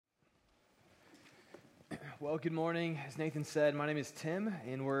Well, good morning. As Nathan said, my name is Tim,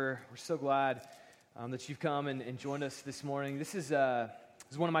 and we're so glad that you've come and joined us this morning. This is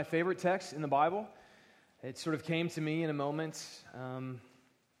one of my favorite texts in the Bible. It sort of came to me in a moment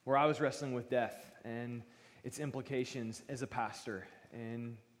where I was wrestling with death and its implications as a pastor.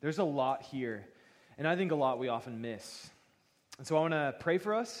 And there's a lot here, and I think a lot we often miss. And so I want to pray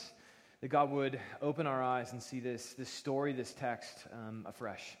for us that God would open our eyes and see this story, this text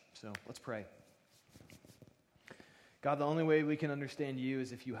afresh. So let's pray. God, the only way we can understand you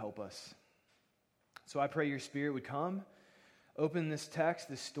is if you help us. So I pray your Spirit would come, open this text,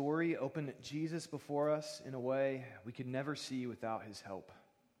 this story, open Jesus before us in a way we could never see without his help.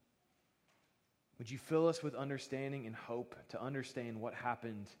 Would you fill us with understanding and hope to understand what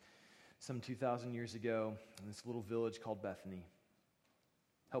happened some 2,000 years ago in this little village called Bethany?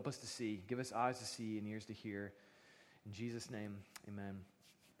 Help us to see. Give us eyes to see and ears to hear. In Jesus' name, amen.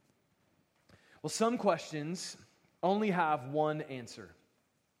 Well, some questions only have one answer.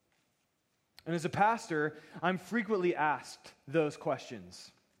 And as a pastor, I'm frequently asked those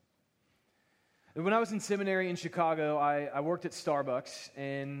questions. When I was in seminary in Chicago, I worked at Starbucks,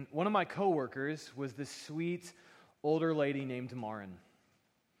 and one of my coworkers was this sweet older lady named Marin.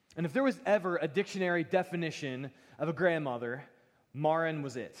 And if there was ever a dictionary definition of a grandmother, Marin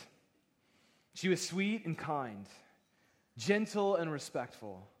was it. She was sweet and kind, gentle and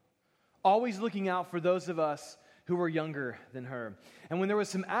respectful, always looking out for those of us who were younger than her. And when there was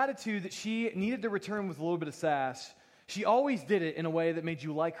some attitude that she needed to return with a little bit of sass, she always did it in a way that made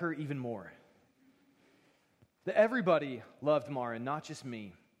you like her even more. That everybody loved Marin, not just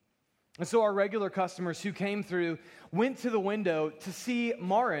me. And so our regular customers who came through went to the window to see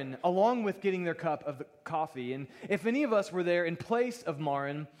Marin along with getting their cup of coffee. And if any of us were there in place of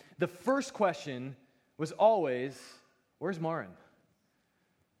Marin, the first question was always, "Where's Marin?"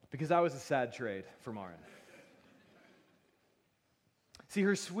 Because I was a sad trade for Marin. See,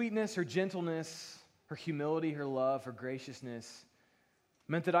 her sweetness, her gentleness, her humility, her love, her graciousness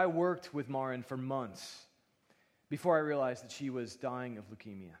meant that I worked with Marin for months before I realized that she was dying of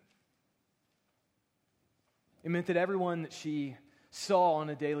leukemia. It meant that everyone that she saw on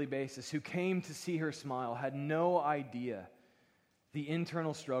a daily basis who came to see her smile had no idea the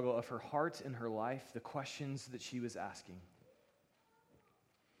internal struggle of her heart and her life, the questions that she was asking.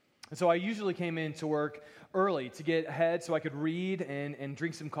 And so I usually came in to work early to get ahead so I could read and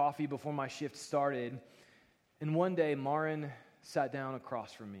drink some coffee before my shift started. And one day, Marin sat down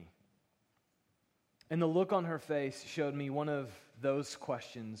across from me. And the look on her face showed me one of those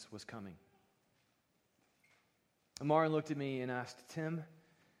questions was coming. And Marin looked at me and asked, "Tim,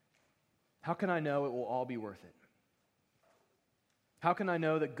 how can I know it will all be worth it? How can I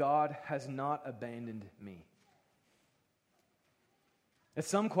know that God has not abandoned me?" As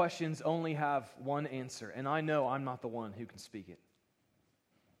some questions only have one answer, and I know I'm not the one who can speak it.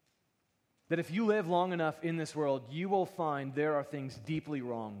 That if you live long enough in this world, you will find there are things deeply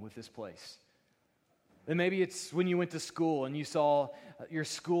wrong with this place. And maybe it's when you went to school and you saw your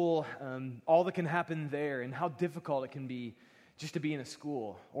school, all that can happen there and how difficult it can be just to be in a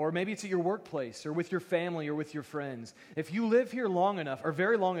school. Or maybe it's at your workplace or with your family or with your friends. If you live here long enough or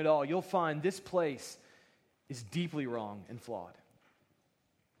very long at all, you'll find this place is deeply wrong and flawed.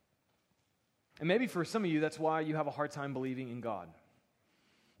 And maybe for some of you, that's why you have a hard time believing in God.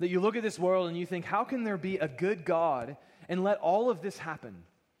 That you look at this world and you think, how can there be a good God and let all of this happen?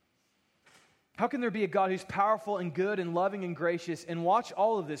 How can there be a God who's powerful and good and loving and gracious and watch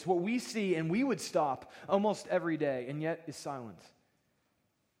all of this, what we see and we would stop almost every day, and yet is silent?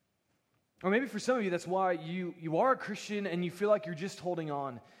 Or maybe for some of you, that's why you are a Christian and you feel like you're just holding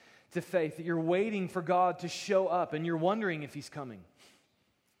on to faith, that you're waiting for God to show up and you're wondering if he's coming.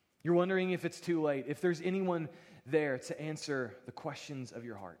 You're wondering if it's too late, if there's anyone there to answer the questions of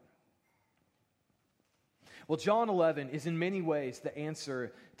your heart. Well, John 11 is in many ways the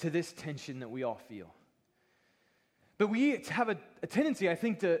answer to this tension that we all feel. But we have a tendency, I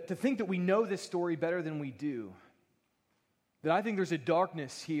think, to think that we know this story better than we do. That I think there's a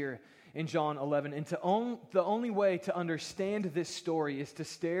darkness here in John 11, and the only way to understand this story is to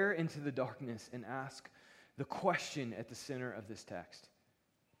stare into the darkness and ask the question at the center of this text.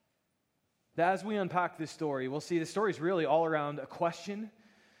 That as we unpack this story, we'll see the story is really all around a question,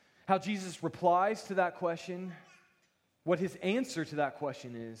 how Jesus replies to that question, what his answer to that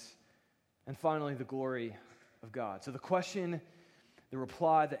question is, and finally the glory of God. So the question, the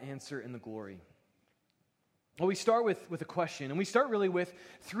reply, the answer, and the glory. Well, we start with a question, and we start really with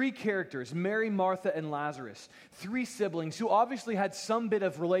three characters, Mary, Martha, and Lazarus, three siblings who obviously had some bit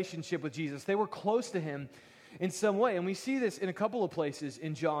of relationship with Jesus. They were close to him in some way, and we see this in a couple of places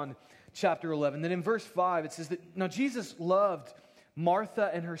in John chapter 11, that in verse 5 it says that now Jesus loved Martha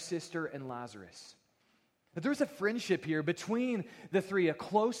and her sister and Lazarus. That there was a friendship here between the three, a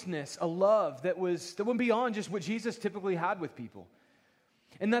closeness, a love that went beyond just what Jesus typically had with people.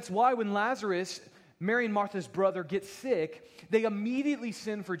 And that's why when Lazarus, Mary and Martha's brother, gets sick, they immediately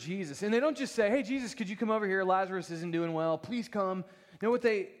send for Jesus. And they don't just say, hey, Jesus, could you come over here? Lazarus isn't doing well. Please come. No, what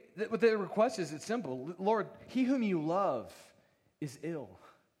they request is it's simple. Lord, he whom you love is ill.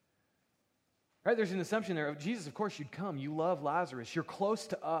 Right? There's an assumption there of Jesus, of course you'd come. You love Lazarus. You're close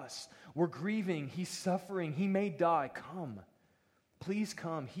to us. We're grieving. He's suffering. He may die. Come. Please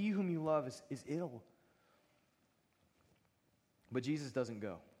come. He whom you love is ill. But Jesus doesn't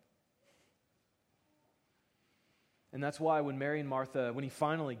go. And that's why when he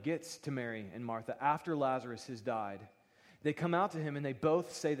finally gets to Mary and Martha, after Lazarus has died, they come out to him and they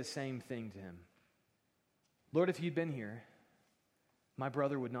both say the same thing to him. Lord, if you'd been here, my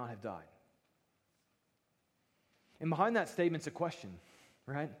brother would not have died. And behind that statement's a question,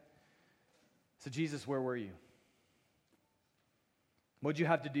 right? So Jesus, where were you? What did you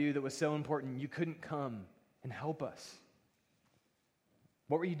have to do that was so important you couldn't come and help us?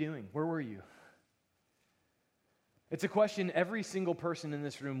 What were you doing? Where were you? It's a question every single person in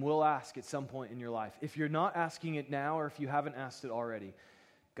this room will ask at some point in your life. If you're not asking it now or if you haven't asked it already,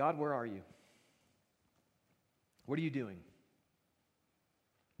 God, where are you? What are you doing?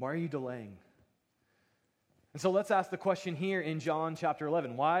 Why are you delaying? And so let's ask the question here in John chapter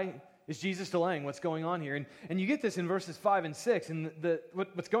 11. Why is Jesus delaying? What's going on here? And you get this in verses 5 and 6. And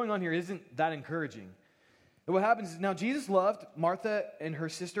what's going on here isn't that encouraging. And what happens is now Jesus loved Martha and her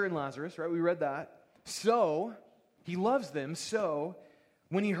sister and Lazarus, right? We read that. So he loves them. So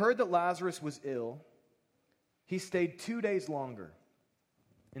when he heard that Lazarus was ill, he stayed 2 days longer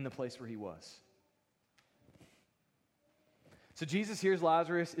in the place where he was. So Jesus hears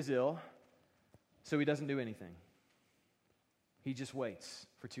Lazarus is ill. So he doesn't do anything. He just waits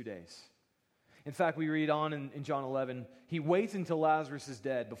for 2 days. In fact, we read on in John 11, he waits until Lazarus is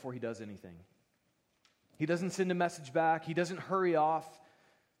dead before he does anything. He doesn't send a message back. He doesn't hurry off.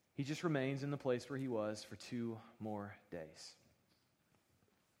 He just remains in the place where he was for 2 more days.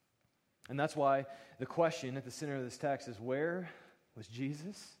 And that's why the question at the center of this text is, where was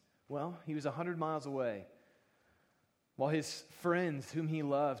Jesus? Well, he was 100 miles away, while his friends whom he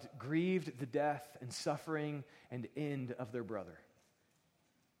loved grieved the death and suffering and end of their brother.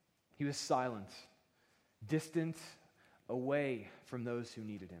 He was silent, distant, away from those who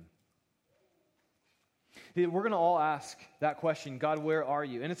needed him. We're going to all ask that question, God, where are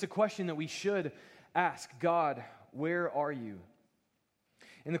you? And it's a question that we should ask, God, where are you?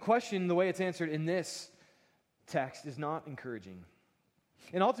 And the question, the way it's answered in this text, is not encouraging.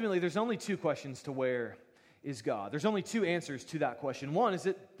 And ultimately, there's only 2 questions to where is God. There's only 2 answers to that question. One is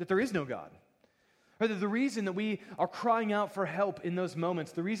that there is no God. Or that the reason that we are crying out for help in those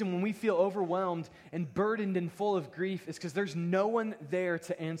moments, the reason when we feel overwhelmed and burdened and full of grief is because there's no one there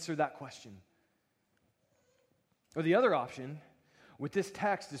to answer that question. Or the other option, what this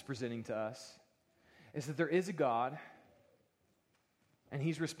text is presenting to us, is that there is a God and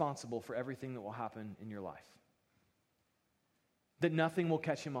he's responsible for everything that will happen in your life. That nothing will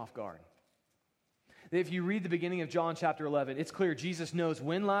catch him off guard. If you read the beginning of John chapter 11, it's clear Jesus knows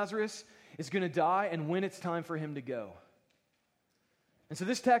when Lazarus is going to die and when it's time for him to go. And so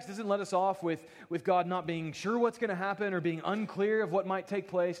this text doesn't let us off with God not being sure what's going to happen or being unclear of what might take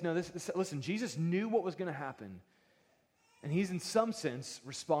place. No, listen, Jesus knew what was going to happen. And he's in some sense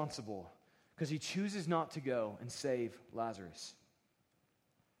responsible because he chooses not to go and save Lazarus.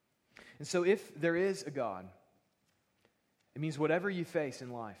 And so if there is a God, it means whatever you face in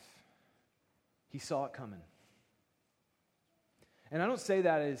life, he saw it coming. And I don't say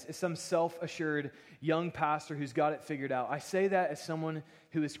that as some self-assured young pastor who's got it figured out. I say that as someone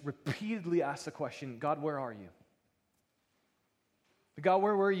who has repeatedly asked the question, God, where are you? God,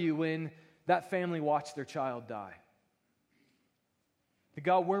 where were you when that family watched their child die?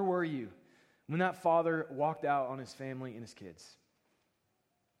 God, where were you when that father walked out on his family and his kids?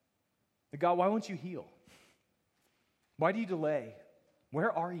 God, why won't you heal? Why do you delay?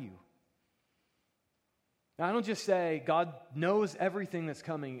 Where are you? Now, I don't just say God knows everything that's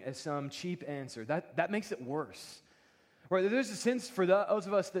coming as some cheap answer. That makes it worse. Right? There's a sense for those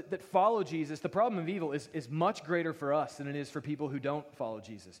of us that follow Jesus, the problem of evil is much greater for us than it is for people who don't follow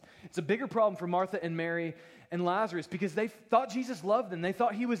Jesus. It's a bigger problem for Martha and Mary and Lazarus because they thought Jesus loved them. They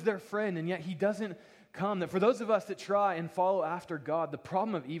thought he was their friend, and yet he doesn't come. That for those of us that try and follow after God, the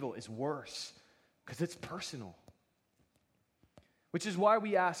problem of evil is worse because it's personal. Which is why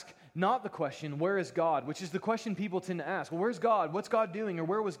we ask not the question, where is God? Which is the question people tend to ask. Well, where's God? What's God doing? Or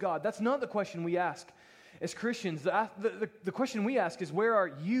where was God? That's not the question we ask as Christians. The question we ask is, where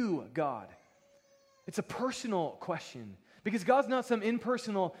are you, God? It's a personal question. Because God's not some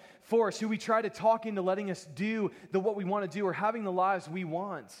impersonal force who we try to talk into letting us do what we want to do or having the lives we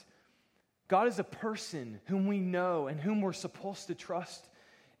want. God is a person whom we know and whom we're supposed to trust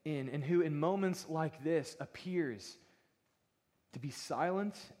in, and who in moments like this appears to be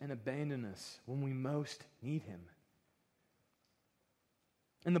silent and abandon us when we most need him.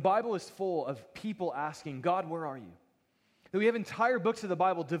 And the Bible is full of people asking, God, where are you? We have entire books of the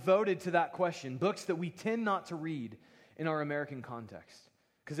Bible devoted to that question, books that we tend not to read in our American context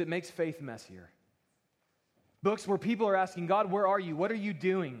because it makes faith messier. Books where people are asking, God, where are you? What are you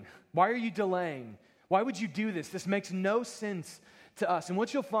doing? Why are you delaying? Why would you do this? This makes no sense to us. And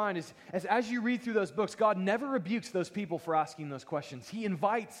what you'll find is, as you read through those books, God never rebukes those people for asking those questions. He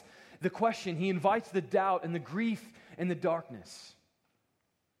invites the question. He invites the doubt and the grief and the darkness.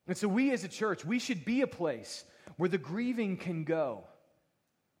 And so we as a church, we should be a place where the grieving can go,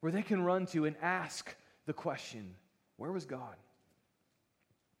 where they can run to and ask the question, where was God?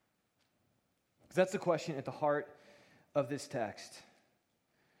 Because that's the question at the heart of this text.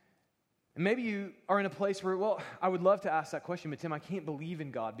 And maybe you are in a place where, well, I would love to ask that question, but Tim, I can't believe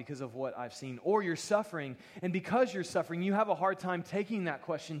in God because of what I've seen. Or you're suffering, and because you're suffering, you have a hard time taking that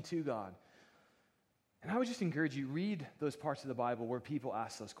question to God. And I would just encourage you, read those parts of the Bible where people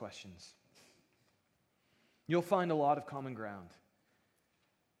ask those questions. You'll find a lot of common ground.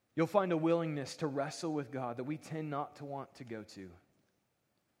 You'll find a willingness to wrestle with God that we tend not to want to go to.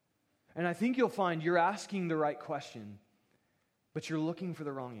 And I think you'll find you're asking the right question, but you're looking for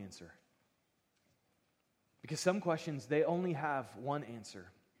the wrong answer. Because some questions, they only have one answer.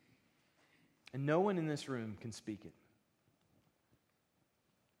 And no one in this room can speak it.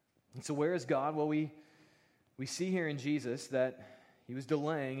 And so where is God? Well, we see here in Jesus that he was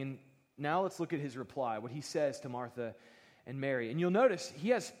delaying. And now let's look at his reply, what he says to Martha and Mary. And you'll notice he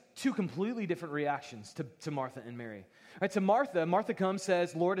has two completely different reactions to Martha and Mary. Right, to Martha comes,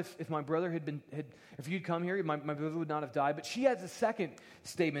 says, Lord, if my brother if you'd come here, my brother would not have died. But she adds a second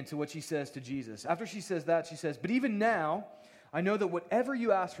statement to what she says to Jesus. After she says that, she says, but even now, I know that whatever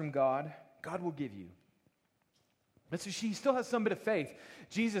you ask from God, God will give you. And so she still has some bit of faith.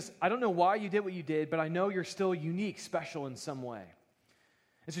 Jesus, I don't know why you did what you did, but I know you're still unique, special in some way.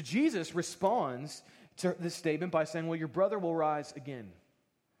 And so Jesus responds to this statement by saying, well, your brother will rise again.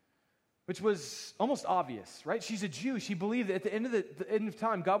 Which was almost obvious, right? She's a Jew. She believed that at the end of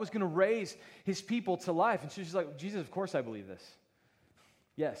time, God was going to raise his people to life. And she's like, Jesus, of course I believe this.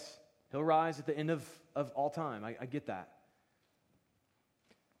 Yes, he'll rise at the end of all time. I get that.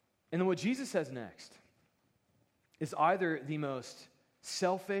 And then what Jesus says next is either the most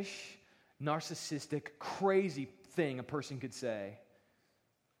selfish, narcissistic, crazy thing a person could say,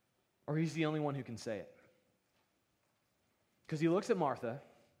 or he's the only one who can say it. Because he looks at Martha,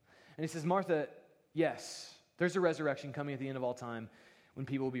 and he says, Martha, yes, there's a resurrection coming at the end of all time when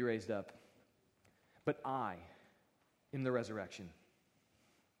people will be raised up. But I am the resurrection.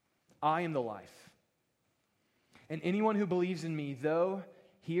 I am the life. And anyone who believes in me, though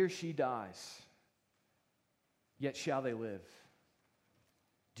he or she dies, yet shall they live.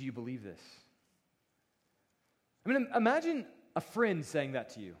 Do you believe this? I mean, imagine a friend saying that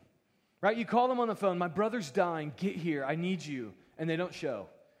to you, right? You call them on the phone, my brother's dying, get here, I need you, and they don't show.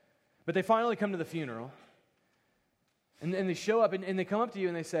 But they finally come to the funeral, and they show up, and they come up to you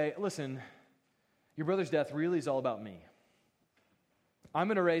and they say, listen, your brother's death really is all about me. I'm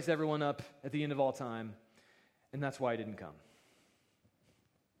going to raise everyone up at the end of all time, and that's why I didn't come.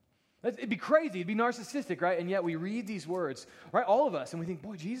 It'd be crazy, it'd be narcissistic, right? And yet we read these words, right, all of us, and we think,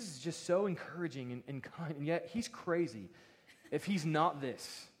 boy, Jesus is just so encouraging and kind, and yet he's crazy if he's not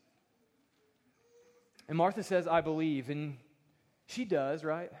this. And Martha says, I believe, and she does,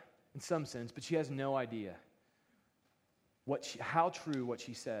 right? In some sense, but she has no idea how true what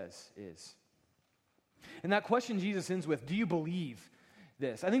she says is. And that question Jesus ends with, do you believe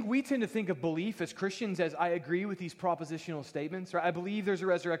this? I think we tend to think of belief as Christians as I agree with these propositional statements, right? I believe there's a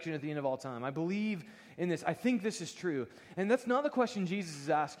resurrection at the end of all time. I believe in this. I think this is true. And that's not the question Jesus is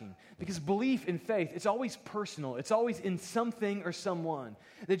asking, because belief in faith, it's always personal. It's always in something or someone.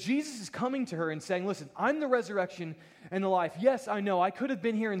 That Jesus is coming to her and saying, listen, I'm the resurrection and the life. Yes, I know, I could have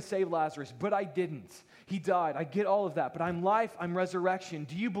been here and saved Lazarus, but I didn't. He died. I get all of that, but I'm life, I'm resurrection.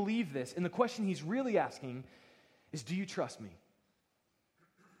 Do you believe this? And the question he's really asking is, do you trust me?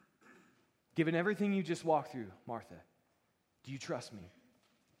 Given everything you just walked through, Martha, do you trust me?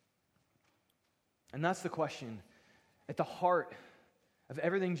 And that's the question at the heart of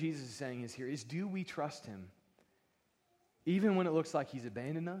everything Jesus is saying is here is, do we trust him? Even when it looks like he's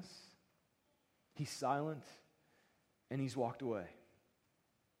abandoned us, he's silent, and he's walked away.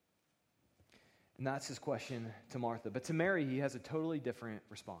 And that's his question to Martha. But to Mary, he has a totally different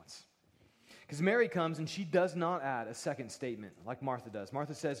response. Because Mary comes and she does not add a second statement like Martha does.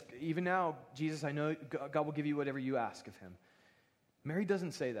 Martha says, even now, Jesus, I know God will give you whatever you ask of him. Mary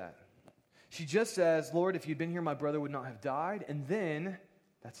doesn't say that. She just says, Lord, if you'd been here, my brother would not have died. And then,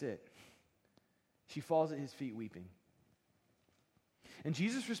 that's it. She falls at his feet weeping. And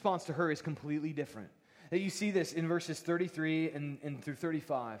Jesus' response to her is completely different. That you see this in verses 33 and through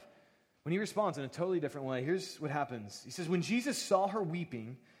 35. When he responds in a totally different way, here's what happens. He says, when Jesus saw her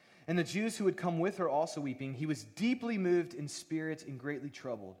weeping, and the Jews who had come with her also weeping, he was deeply moved in spirit and greatly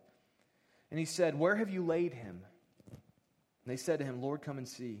troubled. And he said, where have you laid him? And they said to him, Lord, come and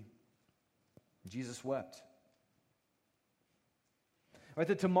see. And Jesus wept. Right,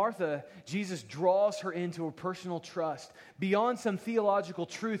 that to Martha, Jesus draws her into a personal trust beyond some theological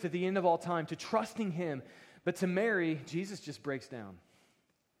truth at the end of all time, to trusting him. But to Mary, Jesus just breaks down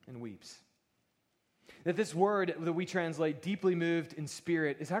and weeps. That this word that we translate, deeply moved in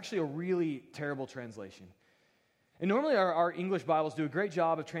spirit, is actually a really terrible translation. And normally our English Bibles do a great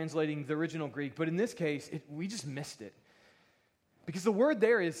job of translating the original Greek, but in this case, we just missed it. Because the word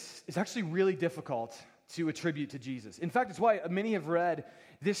there is actually really difficult to attribute to Jesus. In fact, it's why many have read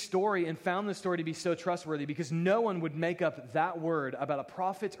this story and found this story to be so trustworthy, because no one would make up that word about a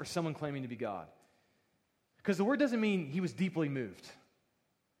prophet or someone claiming to be God. Because the word doesn't mean he was deeply moved.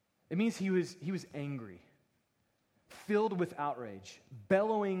 It means he was angry, filled with outrage,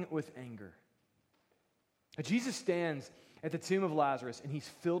 bellowing with anger. Jesus stands at the tomb of Lazarus and he's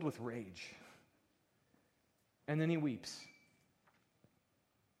filled with rage. And then he weeps.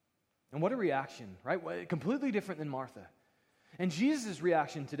 And what a reaction, right? Completely different than Martha. And Jesus'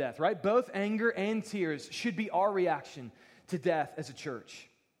 reaction to death, right? Both anger and tears should be our reaction to death as a church.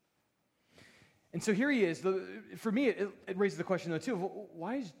 And so here he is. For me, it raises the question, though, too, of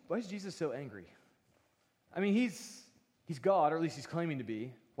why is Jesus so angry? I mean, he's God, or at least he's claiming to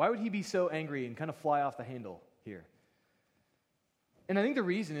be. Why would he be so angry and kind of fly off the handle here? And I think the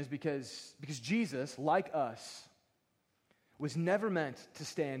reason is because Jesus, like us, was never meant to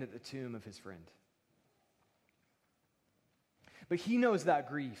stand at the tomb of his friend. But he knows that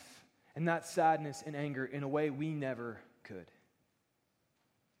grief and that sadness and anger in a way we never could.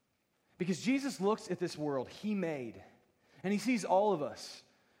 Because Jesus looks at this world he made, and he sees all of us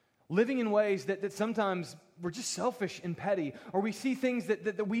living in ways that sometimes we're just selfish and petty, or we see things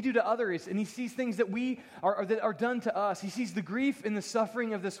that we do to others, and he sees things that are done to us. He sees the grief and the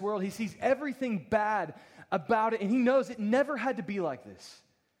suffering of this world. He sees everything bad about it, and he knows it never had to be like this.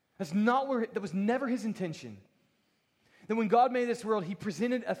 That was never his intention. That when God made this world, he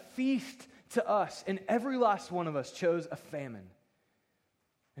presented a feast to us, and every last one of us chose a famine.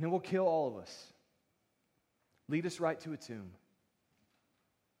 And it will kill all of us. Lead us right to a tomb.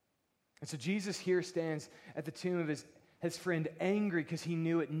 And so Jesus here stands at the tomb of his friend, angry because he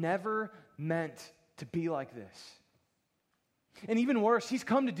knew it never meant to be like this. And even worse, he's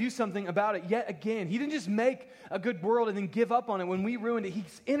come to do something about it yet again. He didn't just make a good world and then give up on it when we ruined it.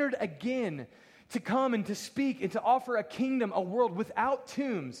 He's entered again to come and to speak and to offer a kingdom, a world without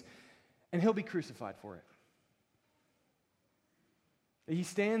tombs, and he'll be crucified for it. He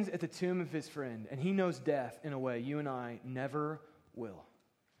stands at the tomb of his friend, and he knows death in a way you and I never will.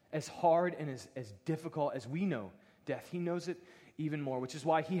 As hard and as difficult as we know death, he knows it even more, which is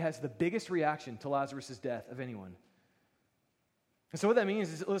why he has the biggest reaction to Lazarus' death of anyone. And so what that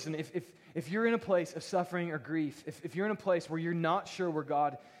means is, listen, if you're in a place of suffering or grief, if you're in a place where you're not sure where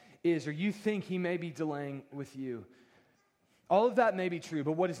God is, or you think he may be delaying with you, all of that may be true,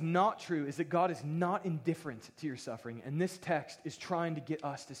 but what is not true is that God is not indifferent to your suffering, and this text is trying to get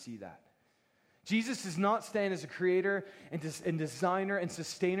us to see that. Jesus does not stand as a creator and designer and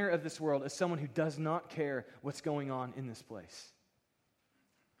sustainer of this world as someone who does not care what's going on in this place.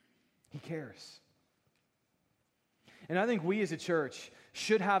 He cares. And I think we as a church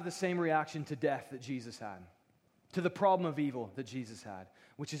should have the same reaction to death that Jesus had, to the problem of evil that Jesus had,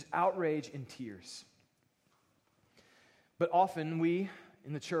 which is outrage and tears. But often we,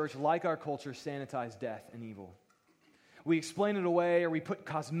 in the church, like our culture, sanitize death and evil. We explain it away, or we put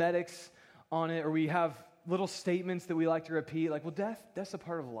cosmetics on it, or we have little statements that we like to repeat, like, well, death's a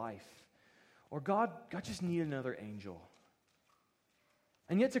part of life. Or God just needed another angel.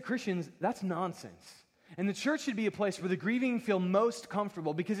 And yet to Christians, that's nonsense. And the church should be a place where the grieving feel most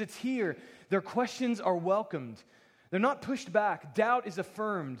comfortable, because it's here their questions are welcomed. They're not pushed back. Doubt is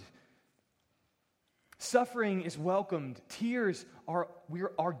affirmed. Suffering is welcomed. Our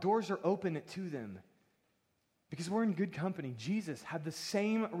doors are open to them because we're in good company. Jesus had the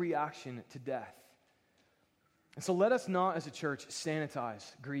same reaction to death. And so let us not, as a church, sanitize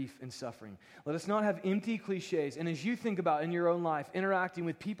grief and suffering. Let us not have empty cliches. And as you think about in your own life, interacting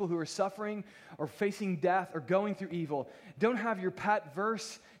with people who are suffering or facing death or going through evil, don't have your pat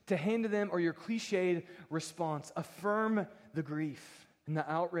verse to hand to them or your cliched response. Affirm the grief and the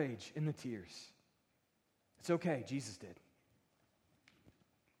outrage and the tears. It's okay, Jesus did.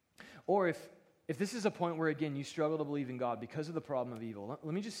 Or if this is a point where, again, you struggle to believe in God because of the problem of evil,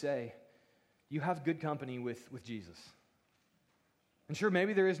 let me just say, you have good company with Jesus. And sure,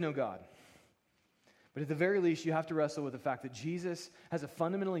 maybe there is no God. But at the very least, you have to wrestle with the fact that Jesus has a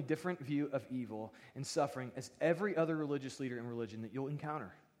fundamentally different view of evil and suffering as every other religious leader in religion that you'll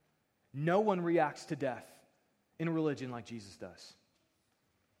encounter. No one reacts to death in religion like Jesus does.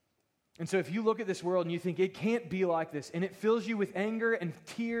 And so if you look at this world and you think it can't be like this, and it fills you with anger and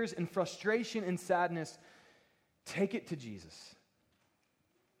tears and frustration and sadness, take it to Jesus.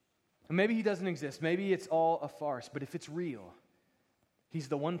 And maybe he doesn't exist. Maybe it's all a farce. But if it's real, he's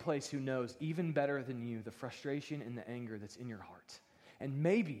the one place who knows even better than you the frustration and the anger that's in your heart. And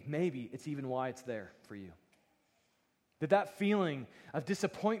maybe it's even why it's there for you. That feeling of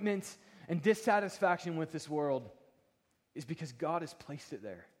disappointment and dissatisfaction with this world is because God has placed it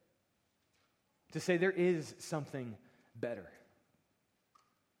there. To say there is something better.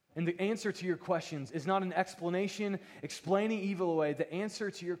 And the answer to your questions is not an explanation explaining evil away. The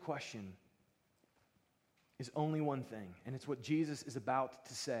answer to your question is only one thing, and it's what Jesus is about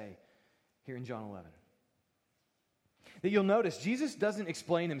to say here in John 11. That you'll notice, Jesus doesn't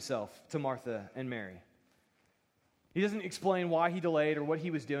explain himself to Martha and Mary. He doesn't explain why he delayed or what he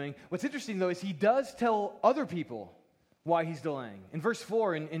was doing. What's interesting, though, is he does tell other people why he's delaying. In verse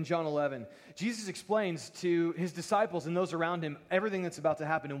 4 in John 11, Jesus explains to his disciples and those around him everything that's about to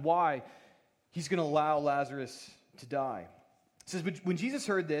happen and why he's going to allow Lazarus to die. It says, when Jesus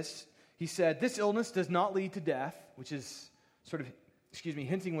heard this, he said, "This illness does not lead to death," which is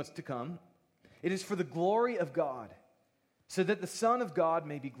hinting what's to come. "It is for the glory of God, so that the Son of God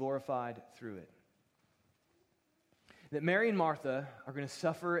may be glorified through it." That Mary and Martha are going to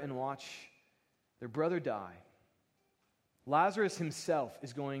suffer and watch their brother die. Lazarus himself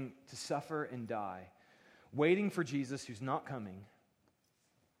is going to suffer and die, waiting for Jesus who's not coming,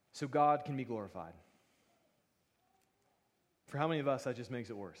 so God can be glorified. For how many of us that just makes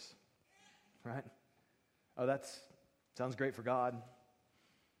it worse? Right? Oh, that sounds great for God.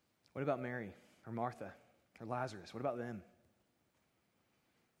 What about Mary or Martha or Lazarus? What about them?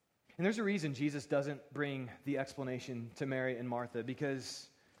 And there's a reason Jesus doesn't bring the explanation to Mary and Martha, because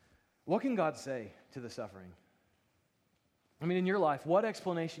what can God say to the suffering? I mean, in your life, what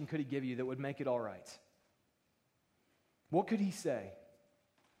explanation could he give you that would make it all right? What could he say?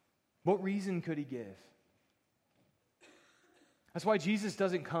 What reason could he give? That's why Jesus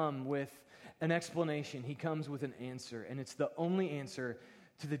doesn't come with an explanation. He comes with an answer, and it's the only answer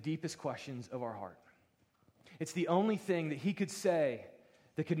to the deepest questions of our heart. It's the only thing that he could say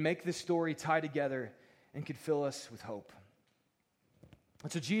that could make this story tie together and could fill us with hope.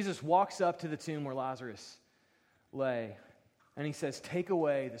 And so Jesus walks up to the tomb where Lazarus lay, and he says, "Take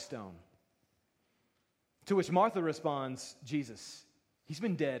away the stone." To which Martha responds, "Jesus, he's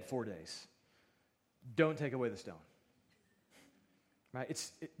been dead 4 days. Don't take away the stone." Right?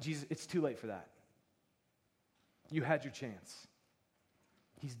 Jesus, it's too late for that. You had your chance.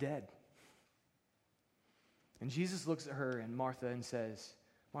 He's dead. And Jesus looks at her and Martha and says,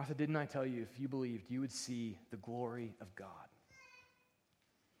 "Martha, didn't I tell you if you believed, you would see the glory of God?"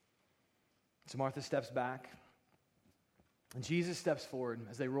 So Martha steps back, and Jesus steps forward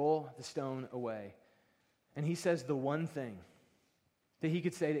as they roll the stone away. And he says the one thing that he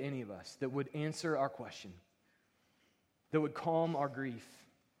could say to any of us that would answer our question, that would calm our grief,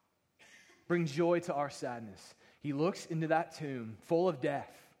 bring joy to our sadness. He looks into that tomb full of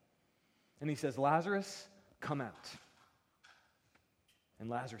death, and he says, "Lazarus, come out." And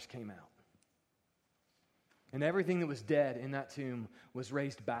Lazarus came out. And everything that was dead in that tomb was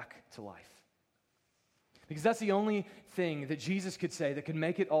raised back to life. Because that's the only thing that Jesus could say that could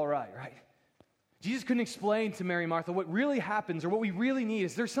make it all right, right? Jesus couldn't explain to Mary and Martha what really happens or what we really need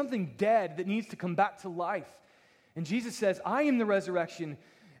is there's something dead that needs to come back to life. And Jesus says, "I am the resurrection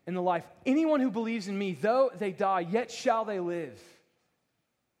and the life. Anyone who believes in me, though they die, yet shall they live."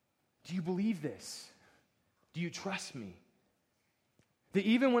 Do you believe this? Do you trust me? That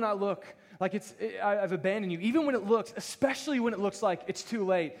even when I look like I've abandoned you, even when it looks, especially when it looks like it's too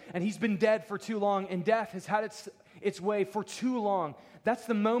late and he's been dead for too long and death has had its its way for too long, that's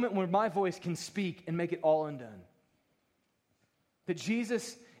the moment when my voice can speak and make it all undone. That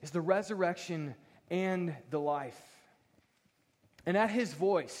Jesus is the resurrection and the life. And at his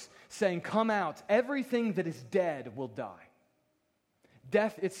voice saying, "Come out," everything that is dead will die.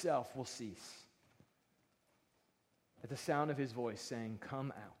 Death itself will cease. At the sound of his voice saying,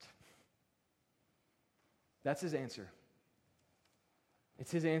 "Come out." That's his answer.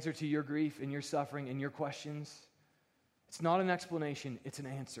 It's his answer to your grief and your suffering and your questions. It's not an explanation, it's an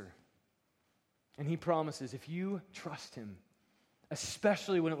answer. And he promises if you trust him,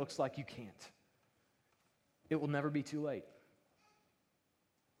 especially when it looks like you can't, it will never be too late.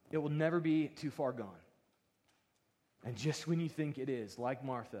 It will never be too far gone. And just when you think it is, like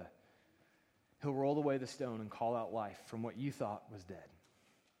Martha, he'll roll away the stone and call out life from what you thought was dead.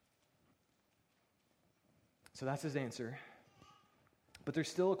 So that's his answer. But there's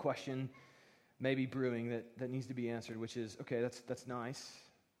still a question maybe brewing that needs to be answered, which is, okay, that's nice.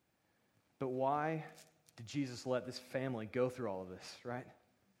 But why did Jesus let this family go through all of this, right?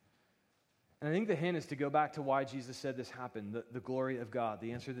 And I think the hint is to go back to why Jesus said this happened, the glory of God,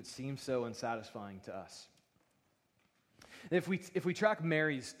 the answer that seems so unsatisfying to us. If we track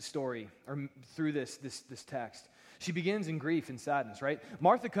Mary's story or through this text, she begins in grief and sadness, right?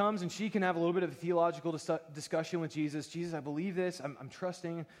 Martha comes and she can have a little bit of a theological discussion with Jesus. Jesus, I believe this. I'm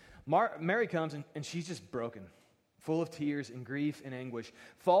trusting. Mary comes and she's just broken, full of tears and grief and anguish,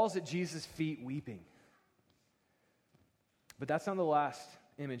 falls at Jesus' feet weeping. But that's not the last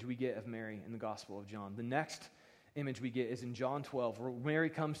image we get of Mary in the Gospel of John. The next image we get is in John 12, where Mary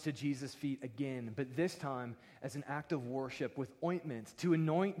comes to Jesus' feet again, but this time as an act of worship with ointment to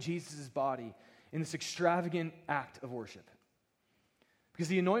anoint Jesus' body in this extravagant act of worship. Because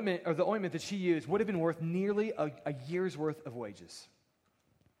the ointment that she used would have been worth nearly a year's worth of wages.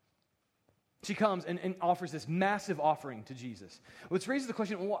 She comes and offers this massive offering to Jesus. Which raises the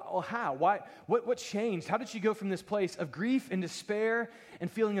question, well, how? Why? What changed? How did she go from this place of grief and despair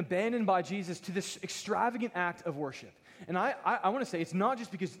and feeling abandoned by Jesus to this extravagant act of worship? And I want to say it's not just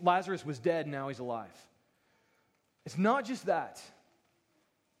because Lazarus was dead and now he's alive. It's not just that.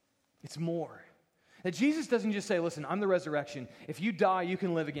 It's more. That Jesus doesn't just say, listen, I'm the resurrection. If you die, you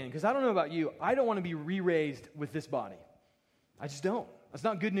can live again. Because I don't know about you, I don't want to be re-raised with this body. I just don't. That's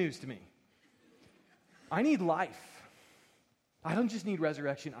not good news to me. I need life. I don't just need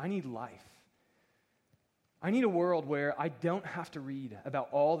resurrection, I need life. I need a world where I don't have to read about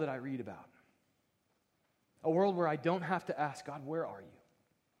all that I read about. A world where I don't have to ask, God, where are you?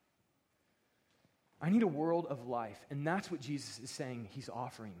 I need a world of life, and that's what Jesus is saying he's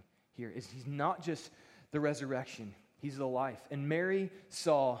offering here. Is he's not just the resurrection, he's the life. And Mary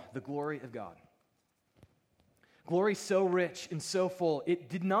saw the glory of God. Glory so rich and so full, it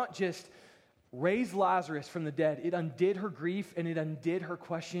did not just raise Lazarus from the dead. It undid her grief and it undid her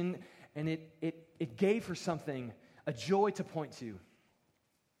question, and it gave her something, a joy to point to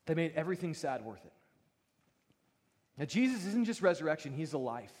that made everything sad worth it. Now, Jesus isn't just resurrection, he's the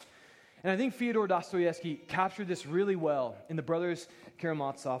life. And I think Fyodor Dostoevsky captured this really well in The Brothers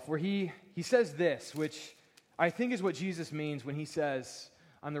Karamazov, where he says this, which I think is what Jesus means when he says,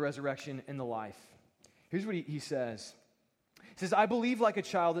 I'm the resurrection and the life. Here's what he says. He says, I believe like a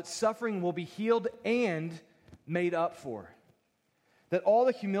child that suffering will be healed and made up for. That all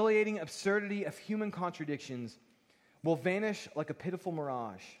the humiliating absurdity of human contradictions will vanish like a pitiful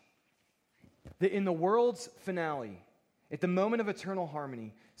mirage. That in the world's finale, at the moment of eternal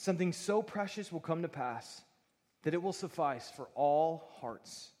harmony, something so precious will come to pass that it will suffice for all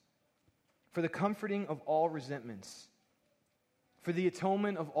hearts, for the comforting of all resentments, for the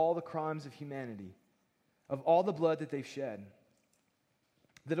atonement of all the crimes of humanity, of all the blood that they've shed.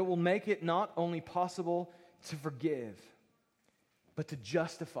 That it will make it not only possible to forgive, but to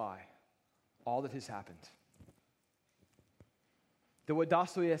justify all that has happened. That what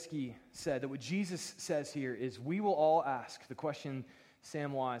Dostoevsky said, that what Jesus says here is we will all ask the question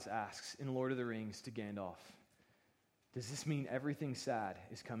Samwise asks in Lord of the Rings to Gandalf. Does this mean everything sad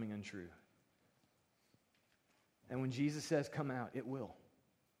is coming untrue? And when Jesus says come out, it will.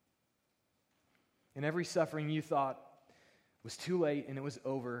 And every suffering you thought was too late and it was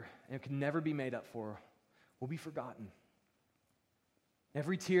over and it could never be made up for will be forgotten.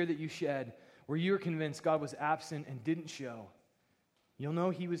 Every tear that you shed where you were convinced God was absent and didn't show, you'll know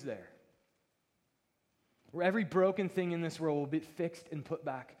he was there. Where every broken thing in this world will be fixed and put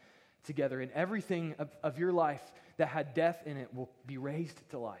back together, and everything of your life that had death in it will be raised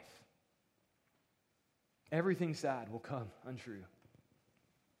to life. Everything sad will come untrue.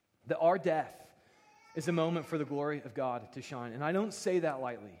 That our death is a moment for the glory of God to shine. And I don't say that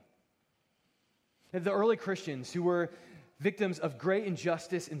lightly. The early Christians who were victims of great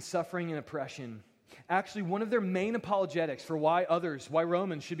injustice and suffering and oppression, actually one of their main apologetics for why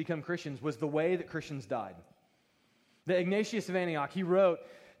Romans should become Christians was the way that Christians died. The Ignatius of Antioch, he wrote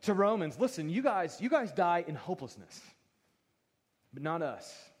to Romans, listen, you guys die in hopelessness, but not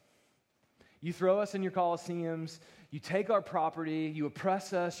us. You throw us in your Colosseums, you take our property, you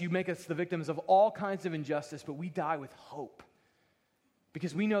oppress us, you make us the victims of all kinds of injustice, but we die with hope.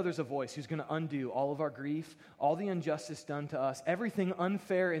 Because we know there's a voice who's going to undo all of our grief, all the injustice done to us, everything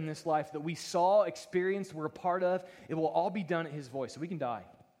unfair in this life that we saw, experienced, we're a part of, it will all be done at his voice. So we can die.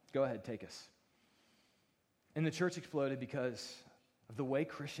 Go ahead, take us. And the church exploded because of the way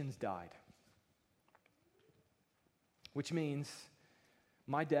Christians died. Which means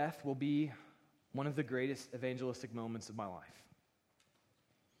my death will be one of the greatest evangelistic moments of my life.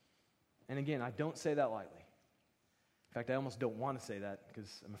 And again, I don't say that lightly. In fact, I almost don't want to say that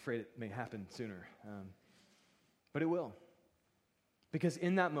because I'm afraid it may happen sooner. But it will. Because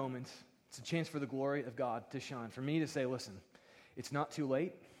in that moment, it's a chance for the glory of God to shine. For me to say, listen, it's not too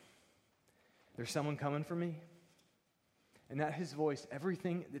late. There's someone coming for me. And at his voice,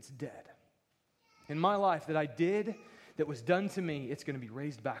 everything that's dead in my life that I did, that was done to me, it's going to be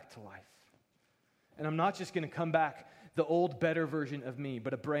raised back to life. And I'm not just going to come back the old, better version of me,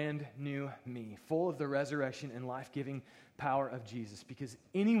 but a brand new me, full of the resurrection and life-giving power of Jesus. Because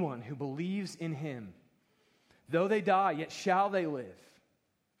anyone who believes in him, though they die, yet shall they live.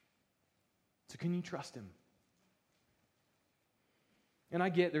 So can you trust him? And I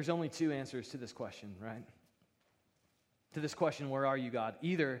get there's only two answers to this question, right? To this question, where are you, God?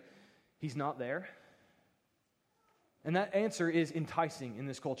 Either he's not there, and that answer is enticing in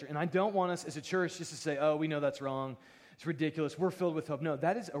this culture. And I don't want us as a church just to say, oh, we know that's wrong. It's ridiculous. We're filled with hope. No,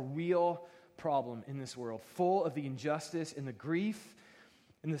 that is a real problem in this world, full of the injustice and the grief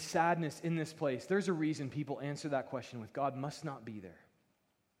and the sadness in this place. There's a reason people answer that question with God must not be there.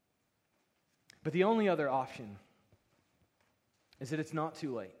 But the only other option is that it's not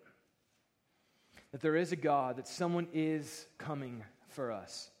too late. That there is a God, that someone is coming for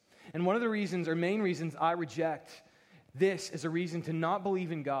us. And one of the reasons, or main reasons, I reject this as a reason to not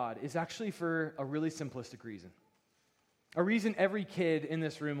believe in God is actually for a really simplistic reason. A reason every kid in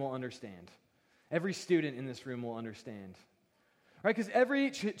this room will understand. Every student in this room will understand. Right? Because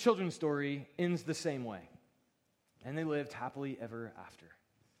every children's story ends the same way. And they lived happily ever after.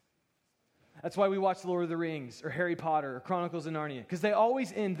 That's why we watch The Lord of the Rings or Harry Potter or Chronicles of Narnia. Because they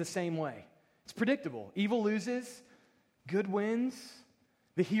always end the same way. It's predictable. Evil loses, good wins,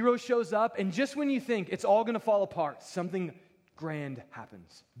 the hero shows up, and just when you think it's all going to fall apart, something grand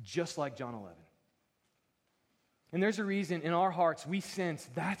happens, just like John 11. And there's a reason in our hearts we sense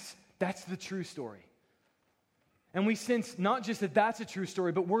that's the true story. And we sense not just that that's a true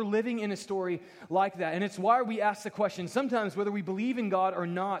story, but we're living in a story like that. And it's why we ask the question sometimes whether we believe in God or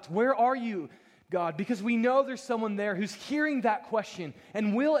not, where are you, God? Because we know there's someone there who's hearing that question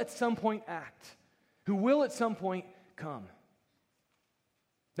and will at some point act, who will at some point come.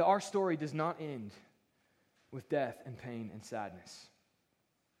 That our story does not end with death and pain and sadness.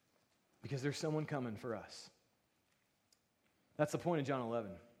 Because there's someone coming for us. That's the point of John 11.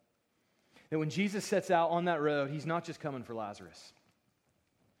 That when Jesus sets out on that road, he's not just coming for Lazarus.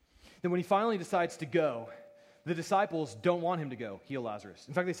 That when he finally decides to go, the disciples don't want him to go heal Lazarus.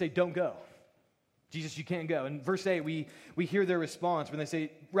 In fact, they say, don't go. Jesus, you can't go. In verse 8, we hear their response when they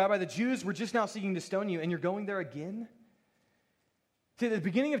say, Rabbi, the Jews were just now seeking to stone you, and you're going there again? See, at the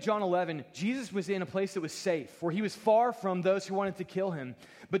beginning of John 11, Jesus was in a place that was safe, where he was far from those who wanted to kill him.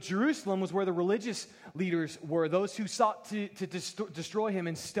 But Jerusalem was where the religious leaders were, those who sought to destroy him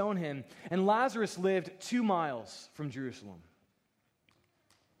and stone him. And Lazarus lived 2 miles from Jerusalem.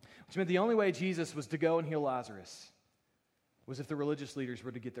 Which meant the only way Jesus was to go and heal Lazarus was if the religious leaders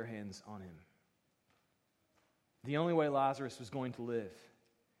were to get their hands on him. The only way Lazarus was going to live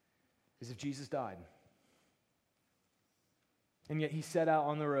is if Jesus died. And yet he set out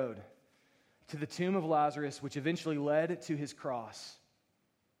on the road to the tomb of Lazarus, which eventually led to his cross.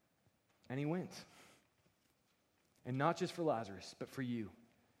 And he went. And not just for Lazarus, but for you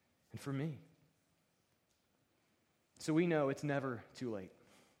and for me. So we know it's never too late.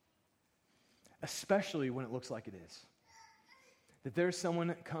 Especially when it looks like it is. That there's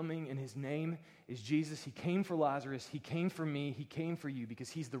someone coming and his name is Jesus. He came for Lazarus. He came for me. He came for you because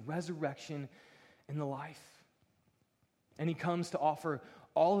he's the resurrection and the life. And he comes to offer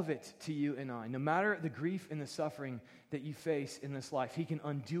all of it to you and I. No matter the grief and the suffering that you face in this life, he can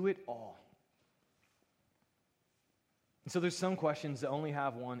undo it all. And so there's some questions that only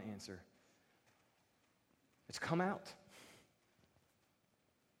have one answer. It's come out.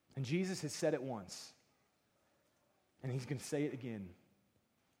 And Jesus has said it once, and he's going to say it again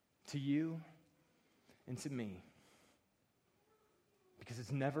to you and to me, because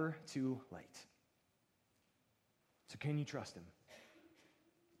it's never too late. So can you trust him?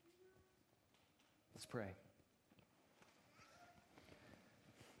 Let's pray.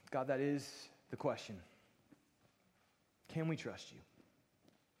 God, that is the question. Can we trust you?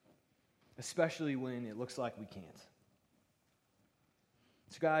 Especially when it looks like we can't.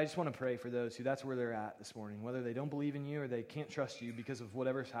 So God, I just want to pray for those who that's where they're at this morning, whether they don't believe in you or they can't trust you because of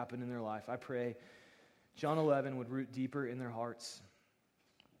whatever's happened in their life. I pray John 11 would root deeper in their hearts.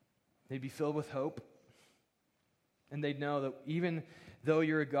 They'd be filled with hope. And they'd know that even though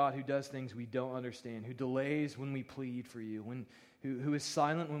you're a God who does things we don't understand, who delays when we plead for you, who is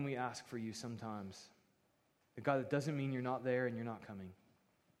silent when we ask for you sometimes, that God, that doesn't mean you're not there and you're not coming.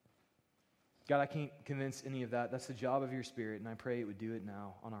 God, I can't convince any of that. That's the job of your Spirit, and I pray it would do it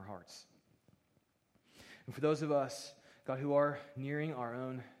now on our hearts. And for those of us, God, who are nearing our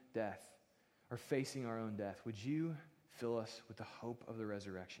own death, or facing our own death, would you fill us with the hope of the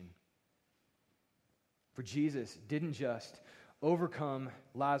resurrection? For Jesus didn't just overcome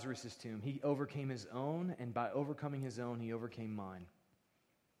Lazarus' tomb. He overcame his own, and by overcoming his own, he overcame mine.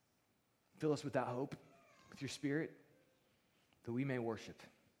 Fill us with that hope, with your Spirit, that we may worship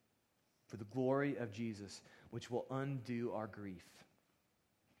for the glory of Jesus, which will undo our grief.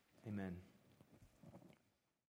 Amen.